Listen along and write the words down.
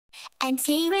and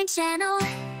T in channel.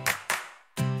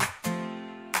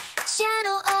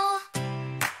 Channel O.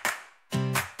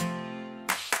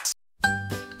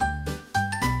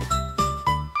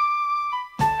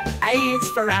 A is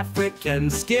for African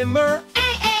skimmer.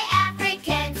 A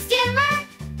African skimmer.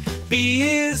 B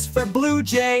is for blue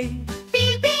jay.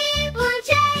 B blue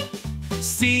jay.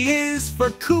 C is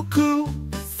for cuckoo.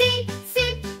 C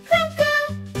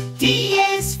cuckoo. D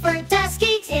is for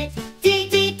dusky tit.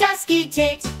 D dusky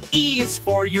tit. E is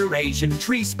for Eurasian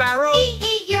tree sparrow.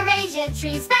 E Eurasian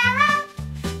tree sparrow.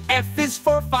 F is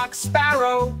for fox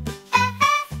sparrow. F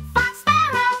fox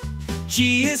sparrow.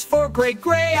 G is for great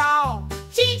gray owl.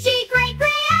 G great gray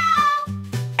owl.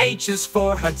 H is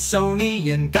for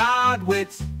Hudsonian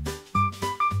godwit.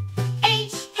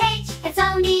 H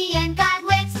Hudsonian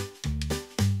godwit.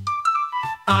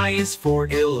 I is for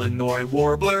Illinois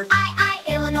warbler. I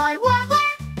Illinois warbler.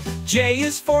 J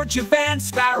is for Javan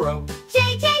sparrow.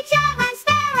 J Javan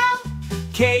sparrow.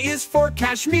 K is for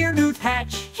Kashmir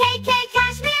newthatch. K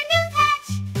Kashmir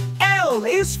newthatch. L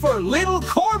is for little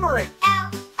cormorant. L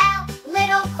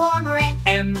little cormorant.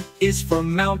 M is for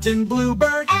mountain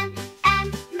bluebird. M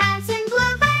mountain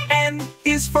bluebird. N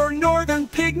is for northern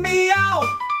pygmy owl.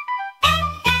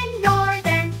 N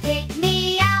northern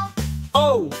pygmy owl.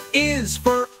 O is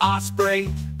for osprey.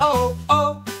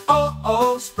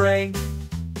 Osprey.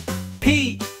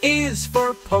 P is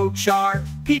for pochard.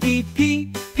 P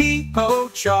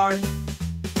pochard.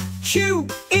 Q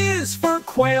is for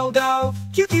quail dove.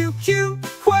 Q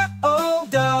quail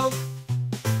dove.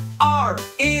 R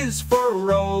is for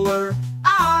roller.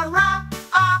 R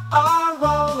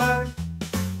roller.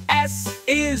 S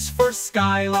is for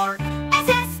skylark. Skylark.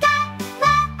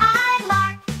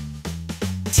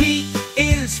 T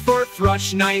is for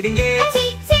thrush nightingale.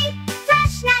 T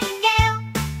thrush nightingale.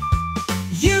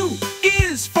 U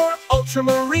is for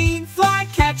ultramarine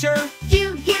flycatcher.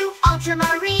 U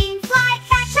ultramarine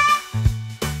flycatcher.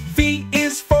 V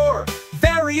is for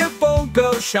variable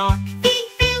goshawk. V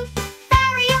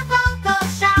variable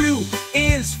goshawk. U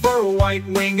is for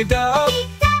white-winged dove.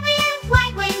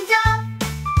 white-winged dove.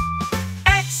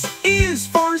 X is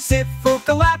for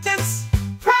Zipfucalatus.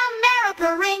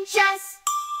 Promeroperinchus.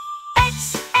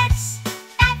 X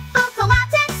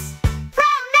Ephucalatus.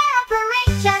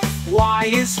 Promeroperinchus. Y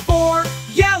is for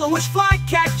yellowish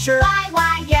flycatcher.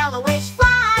 Y yellowish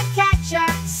flycatcher.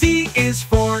 Z is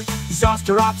for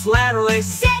Zosterops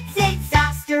lateralis.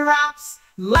 Zosterops.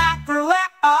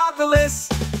 Lateralis.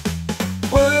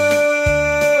 Whoa.